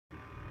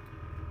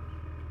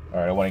All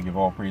right, I want to give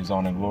all praise,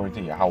 honor, and glory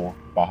to Yahawah,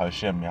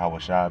 BAHASHAM,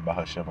 YAHAWASHI,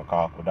 BAHASHAM,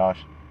 Akah,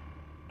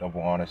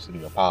 double honors to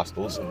the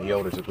apostles and the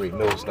elders of Great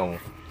Millstone,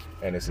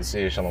 and a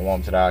sincere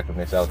shalom to the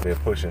alchemists out there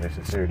pushing the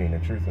sincerity and the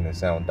truth and the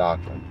sound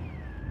doctrine.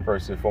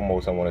 First and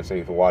foremost, I want to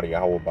say Thawadi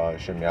Yahawah,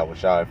 BAHASHAM,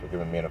 YAHAWASHI for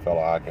giving me and a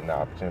fellow Akim the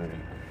opportunity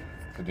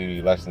to do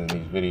these lessons in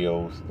these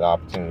videos, the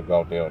opportunity to go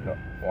out there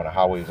on the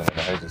highways and on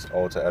the hedges,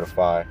 all to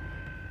edify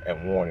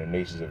and warn the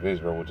nations of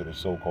Israel, which are the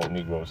so-called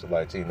Negroes, the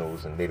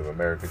Latinos, and Native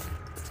Americans.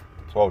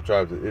 12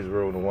 tribes of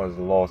Israel, the ones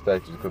the law,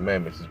 statutes, and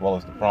commandments, as well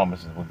as the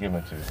promises were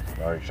given to.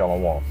 All right,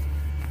 shalom.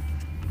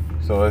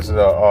 So this is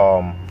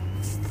a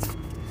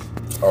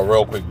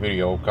real quick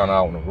video, kind of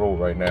out on the road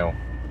right now.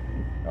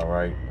 All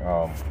right,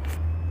 a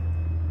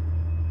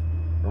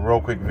real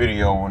quick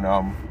video on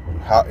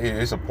how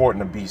it's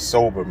important to be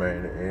sober,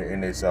 man, in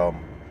this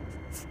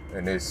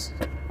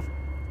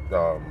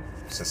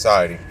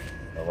society.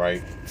 All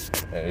right,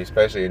 and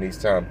especially in these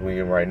times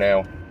we're in right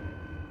now.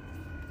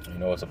 You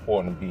know, it's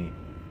important to be,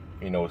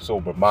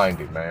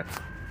 sober-minded, man.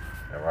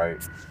 All right.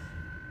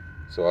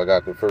 So I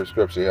got the first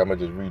scripture here. I'm gonna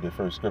just read the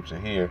first scripture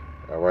here.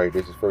 All right.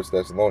 This is 1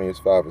 Thessalonians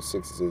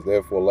 5:6. It says,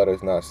 "Therefore, let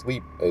us not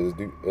sleep as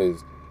do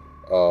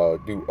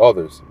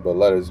others, but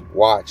let us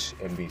watch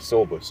and be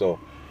sober." So,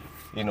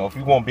 if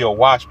you want to be a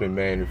watchman,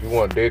 man, if you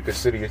want to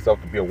consider yourself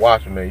to be a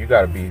watchman, man, you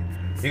gotta be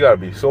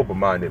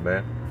sober-minded,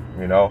 man.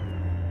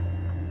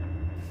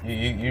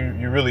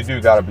 You really do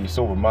gotta be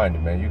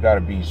sober-minded, man. You gotta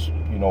be,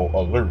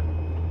 alert.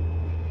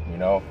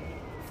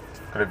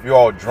 Because if you're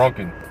all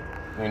drunken,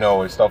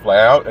 and stuff like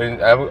that,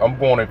 and I'm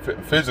going in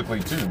physically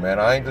too, man.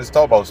 I ain't just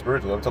talking about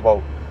spiritual. I'm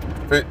talking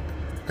about,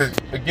 because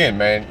again,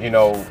 man,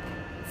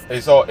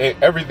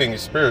 everything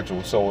is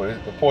spiritual. So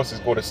of course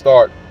it's going to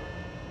start.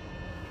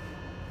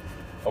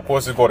 Of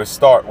course it's going to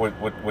start with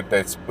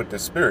the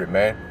spirit,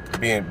 man.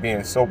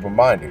 Being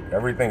sober-minded.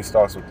 Everything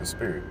starts with the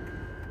spirit.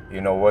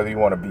 Whether you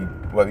want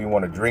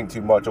to drink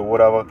too much or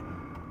whatever,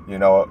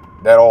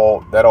 that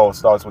all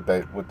starts with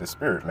the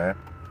spirit, man.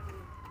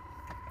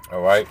 All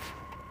right.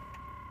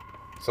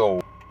 So,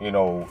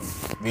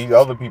 these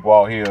other people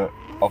out here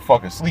are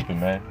fucking sleeping,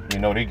 man.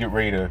 They get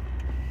ready to,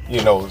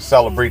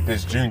 celebrate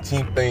this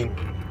Juneteenth thing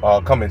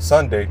coming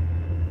Sunday.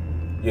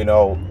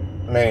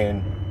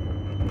 Man,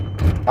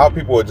 our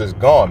people are just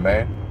gone,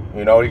 man.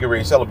 They get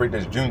ready to celebrate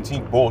this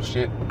Juneteenth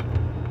bullshit.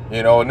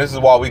 And this is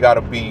why we gotta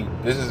be.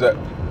 This is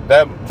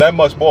that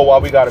much more why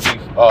we gotta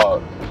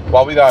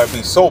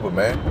be sober,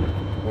 man.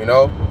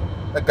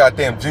 That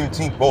goddamn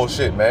Juneteenth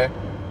bullshit, man.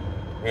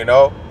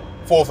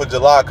 4th of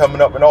July coming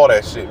up and all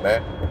that shit,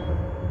 man.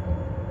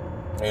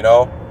 And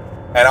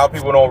our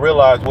people don't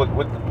realize what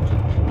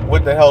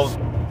the hell,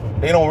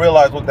 they don't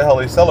realize what the hell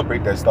they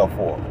celebrate that stuff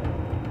for,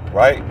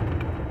 right?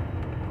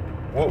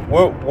 What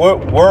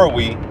were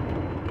we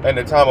in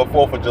the time of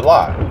 4th of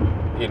July?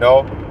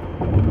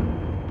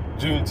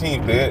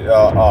 Juneteenth,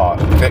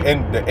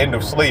 the end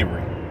of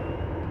slavery.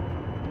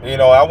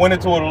 I went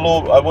into it a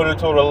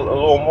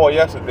little more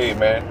yesterday,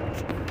 man.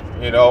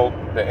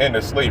 The end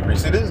of slavery.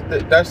 See,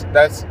 that's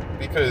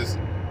because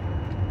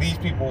these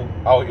people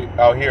out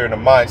here in the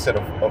mindset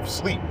of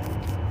sleep.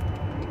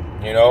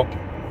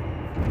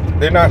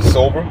 They're not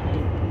sober,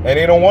 and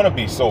they don't want to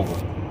be sober.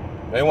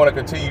 They want to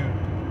continue,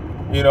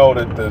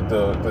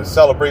 to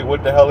celebrate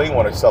what the hell they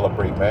want to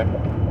celebrate, man.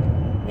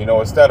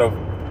 Instead of,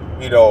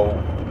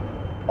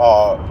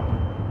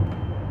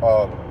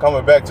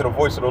 coming back to the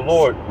voice of the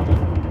Lord,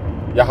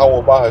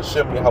 Yahawah,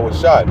 BAHASHAM,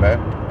 YAHAWASHI, man.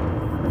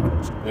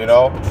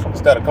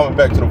 Instead of coming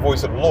back to the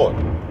voice of the Lord.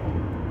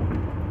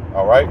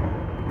 All right.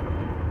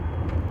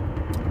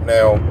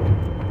 Now,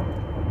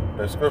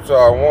 the scripture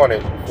I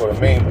wanted for the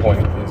main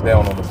point is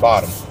down on the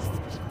bottom.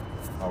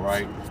 All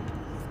right.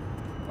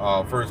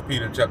 1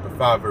 Peter chapter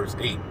 5 verse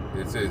 8.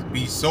 It says,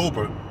 "Be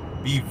sober,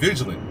 be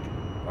vigilant."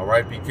 All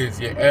right, because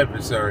your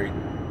adversary,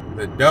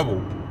 the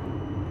devil,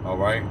 all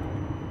right,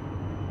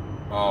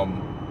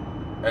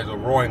 as a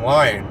roaring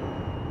lion,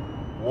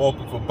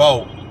 walketh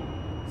about,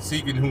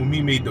 seeking whom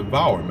he may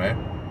devour, man.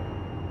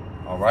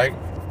 All right.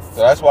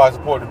 So that's why it's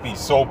important to be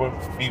sober,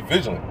 be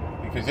vigilant,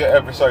 because your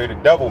adversary, the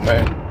devil,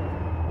 man,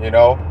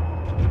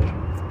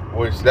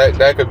 which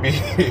that could be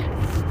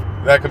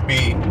that could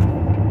be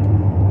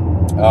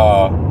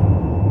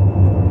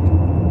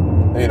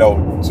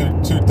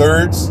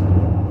 2/3,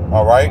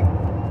 all right,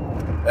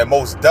 and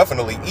most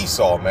definitely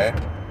Esau, man.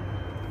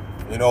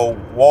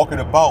 Walking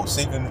about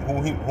seeking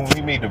whom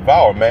he may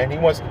devour, man. He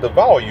wants to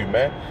devour you,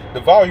 man.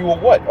 Devour you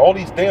with what? All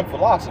these damn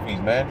philosophies,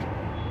 man.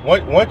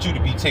 Want you to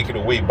be taken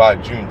away by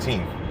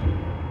Juneteenth.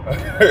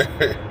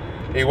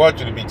 They want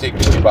you to be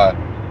taken away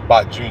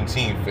by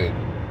Juneteenth and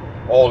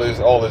all this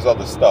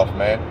other stuff,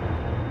 man.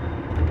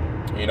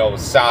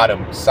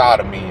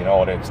 Sodomy and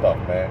all that stuff,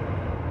 man.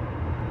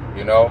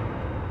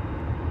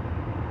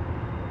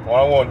 What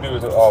I want to do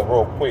is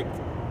real quick,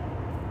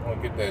 I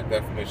want to get that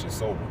definition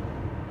sober.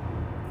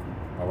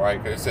 All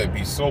right, because it said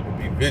be sober,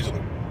 be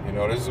vigilant.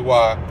 This is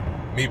why,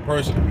 me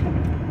personally,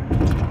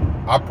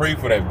 I pray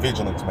for that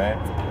vigilance, man.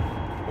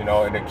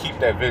 And to keep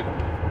that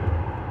vigilance.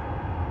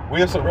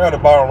 We are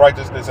surrounded by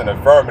unrighteousness and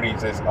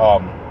infirmities as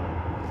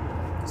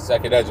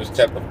Second Ezra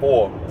chapter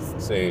 4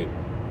 said,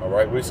 all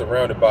right, we're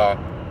surrounded by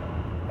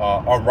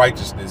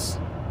unrighteousness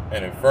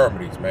and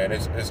infirmities, man.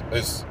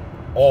 It's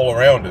all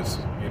around us,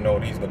 you know,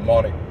 these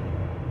demonic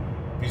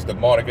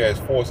ass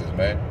forces,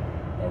 man.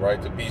 All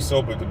right, to be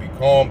sober, to be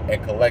calm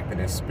and collected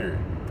in spirit.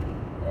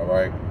 All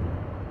right,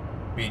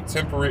 be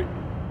temperate.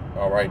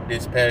 All right,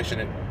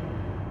 dispassionate.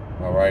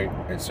 All right,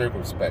 and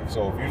circumspect.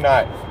 So if you're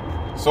not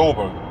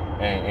sober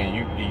and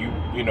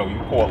you know you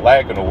caught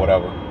lacking or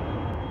whatever,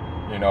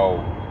 you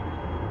know,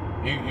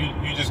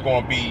 you just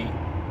gonna be.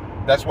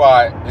 That's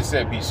why it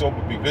said be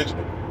sober, be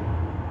vigilant.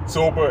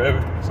 Sober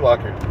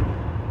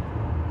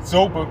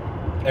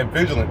and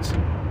vigilance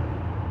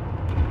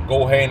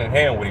go hand in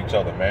hand with each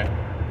other, man.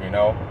 You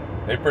know,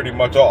 they pretty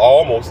much are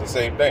almost the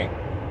same thing.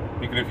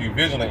 Because if you're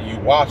vigilant, you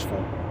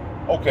watchful.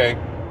 Okay,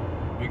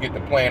 you get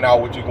to plan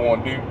out what you're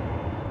going to do.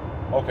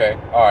 Okay,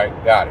 all right,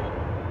 got it.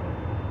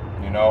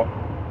 You know,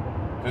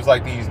 just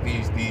like these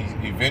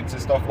events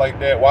and stuff like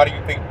that. Why do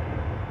you think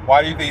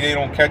they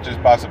don't catch us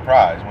by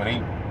surprise when they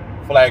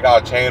flag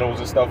our channels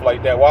and stuff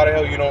like that? Why the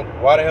hell you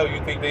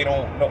think they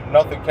don't?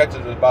 Nothing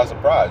catches us by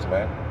surprise,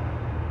 man.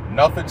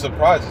 Nothing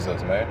surprises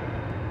us, man,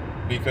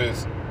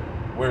 because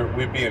we're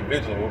being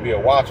vigilant, we're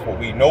being watchful.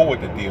 We know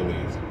what the deal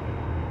is,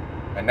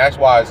 and that's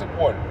why it's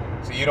important.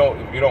 See, if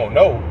you don't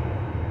know,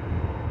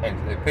 and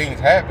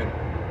things happen.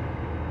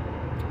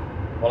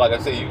 Well, like I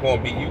said, you're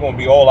gonna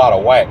be all out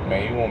of whack,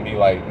 man. You're gonna be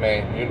like,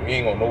 man, you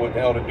ain't gonna know what the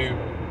hell to do.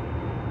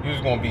 You're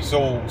just gonna be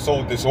so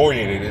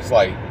disoriented. It's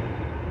like,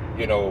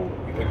 you know,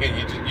 again,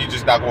 you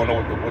just not gonna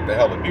know what the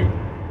hell to do.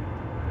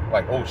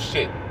 Like, oh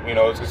shit, you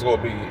know, it's just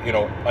gonna be, you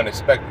know,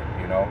 unexpected,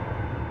 you know.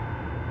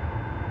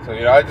 So,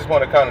 you know, I just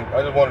wanted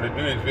to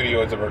do this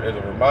video as a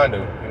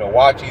reminder. You know,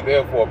 watch ye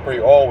therefore,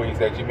 pray always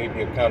that you may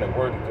be accounted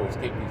worthy to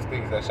escape these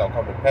things that shall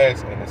come to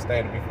pass and to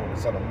stand before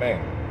the Son of Man.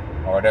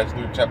 All right, that's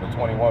Luke chapter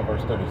 21,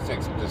 verse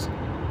 36. I'm just,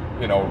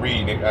 you know,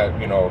 reading it.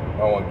 You know, I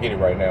don't want to get it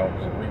right now.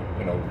 Just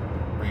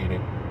read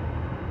it,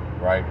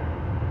 right?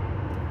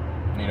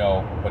 You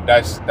know, but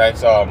that's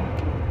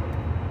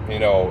you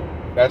know,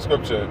 that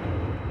scripture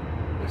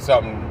is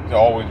something to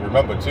always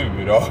remember too.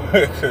 You know,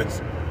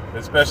 because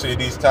especially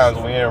these times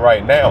we're in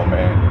right now,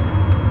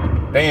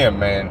 man. Damn,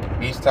 man,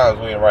 these times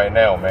we're in right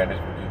now, man,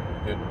 it's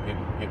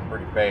getting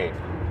pretty bad.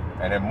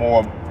 And then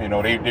more, you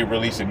know, they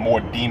releasing more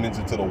demons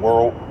into the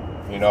world.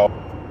 You know,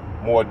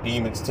 more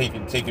demons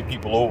taking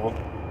people over.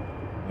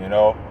 You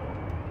know,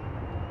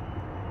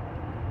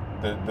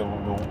 the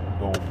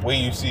way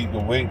you see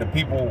the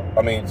people.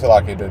 I mean, so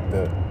like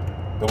the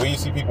way you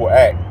see people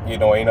act, you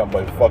know, ain't nothing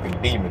but fucking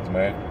demons,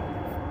 man.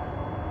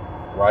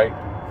 Right?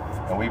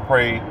 And we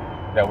pray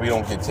that we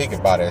don't get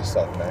taken by that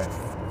stuff, man.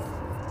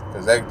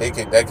 Because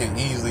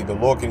the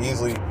Lord can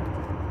easily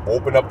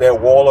open up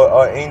that wall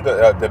of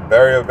angel, the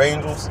barrier of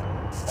angels,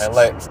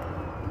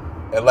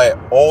 and let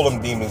all them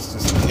demons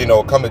just, you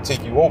know, come and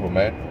take you over,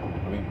 man.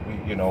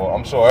 We you know,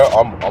 I'm sure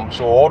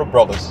all the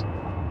brothers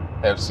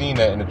have seen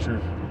that in the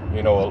truth,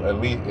 you know, at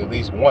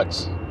least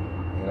once,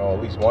 you know,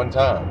 at least one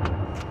time,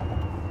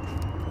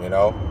 you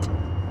know.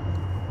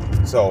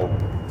 So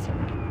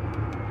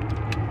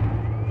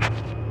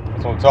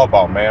that's what I'm talking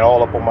about, man.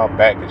 All up on my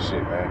back and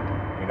shit, man.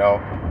 You know.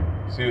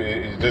 See,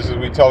 it's just as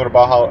we talking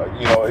about how,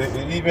 you know,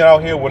 even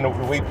out here when the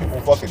way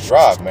people fucking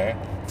drive, man.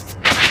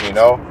 You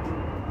know.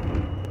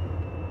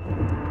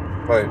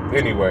 But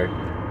anyway,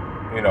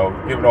 you know,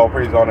 giving all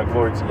praise, honor, and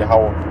glory to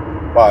Yahawah,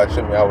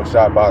 BAHASHAM,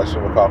 YAHAWASHI,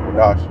 BAHASHAM,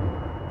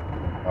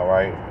 all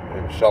right,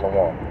 and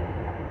Shalom.